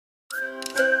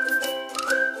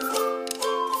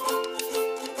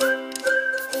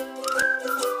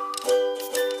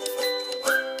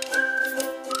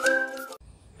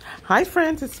Hi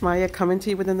friends, it's Maya coming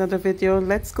to you with another video.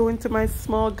 Let's go into my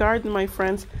small garden, my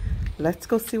friends. Let's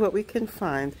go see what we can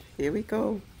find. Here we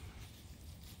go.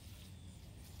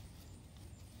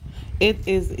 It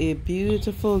is a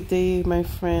beautiful day, my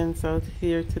friends, out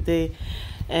here today,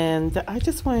 and I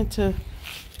just wanted to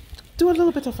do a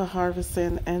little bit of a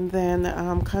harvesting and then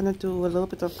kind of do a little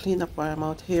bit of cleanup while I'm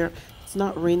out here. It's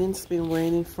not raining, it's been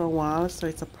raining for a while, so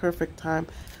it's a perfect time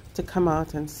to come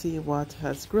out and see what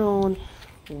has grown,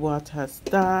 what has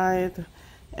died,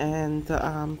 and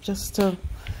just to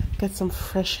get some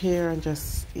fresh air and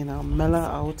just, you know, mellow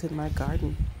out in my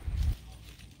garden.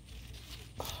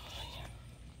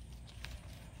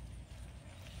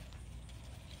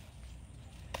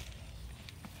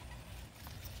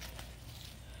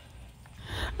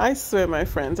 I swear, my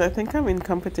friends, I think I'm in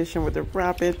competition with the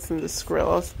rabbits and the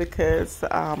squirrels because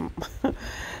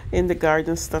in the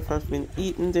garden stuff has been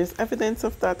eaten. There's evidence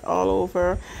of that all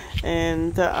over,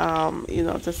 and you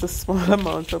know, just a small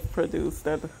amount of produce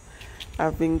that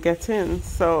I've been getting.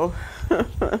 So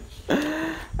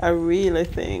I really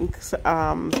think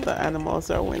the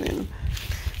animals are winning,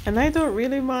 and I don't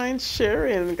really mind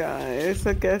sharing, guys.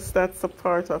 I guess that's a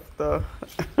part of the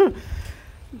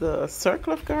the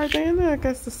circle of garden, I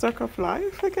guess, the circle of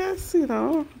life, I guess, you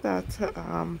know, that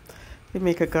you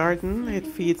make a garden, it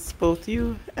feeds both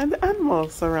you and the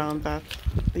animals around that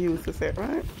uses it,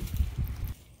 right?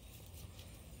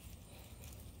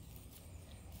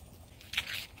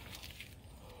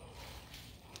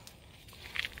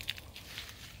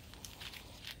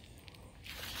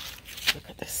 Look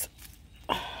at this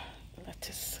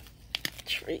lettuce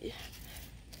tree.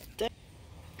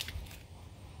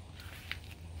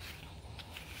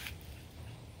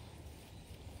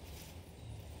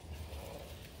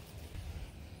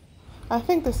 I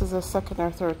think this is the second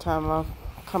or third time I'm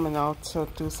coming out to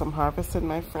do some harvesting,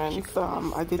 my friends.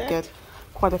 I did get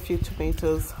quite a few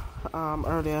tomatoes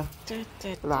earlier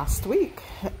last week,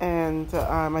 and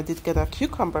I did get a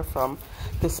cucumber from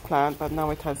this plant, but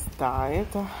now it has died.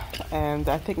 And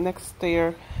I think next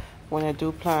year, when I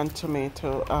do plant when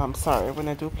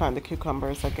I do plant the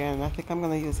cucumbers again, I think I'm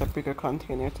going to use a bigger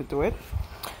container to do it.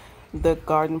 The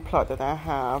garden plot that I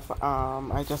have,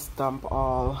 I just dump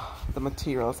all the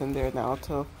materials in there now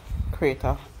to create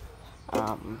a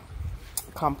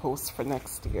compost for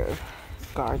next year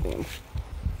gardening.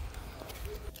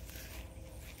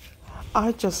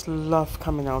 I just love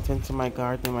coming out into my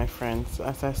garden, my friends.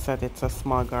 As I said, it's a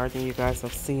small garden. You guys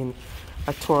have seen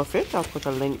a tour of it. I'll put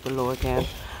a link below again.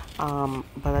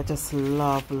 But I just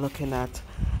love looking at,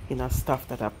 you know, stuff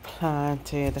that I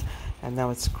planted and now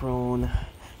it's grown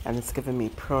and it's giving me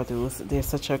produce. There's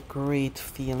such a great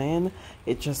feeling.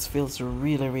 It just feels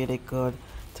really, really good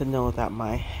to know that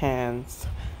my hands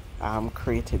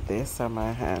created this, or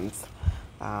my hands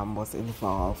was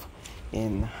involved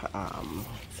in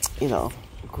you know,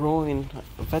 growing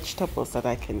vegetables that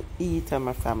I can eat and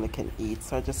my family can eat.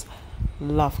 So I just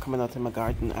love coming out in my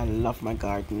garden. I love my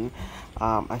garden.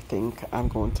 I think I'm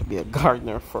going to be a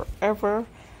gardener forever.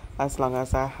 As long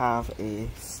as I have a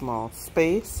small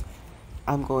space,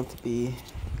 I'm going to be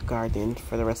gardening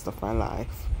for the rest of my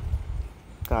life.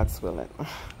 God's willing.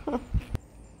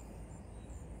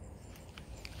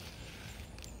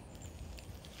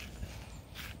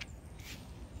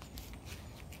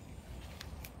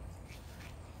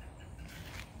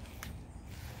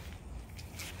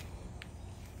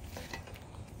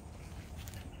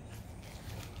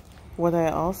 What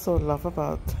I also love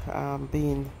about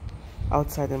being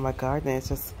outside in my garden is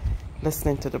just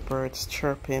listening to the birds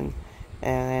chirping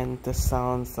and the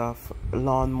sounds of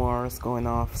lawnmowers going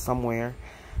off somewhere,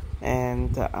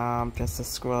 and just the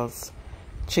squirrels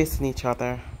chasing each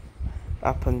other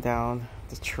up and down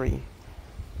the tree.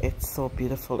 It's so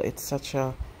beautiful. It's such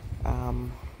a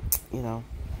you know,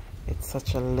 it's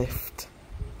such a lift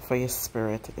for your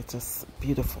spirit. It's just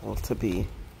beautiful to be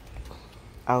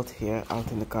out here,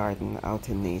 out in the garden, out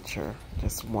in nature.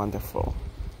 Just wonderful.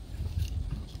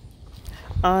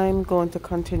 I'm going to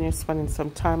continue spending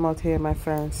some time out here, my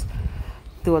friends,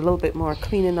 do a little bit more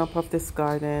cleaning up of this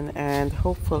garden, and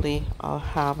hopefully I'll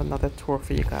have another tour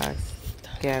for you guys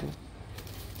again.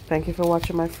 Thank you for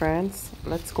watching, my friends.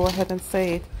 Let's go ahead and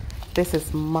say it. This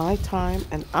is my time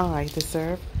and I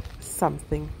deserve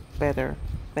something better.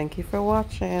 Thank you for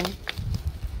watching.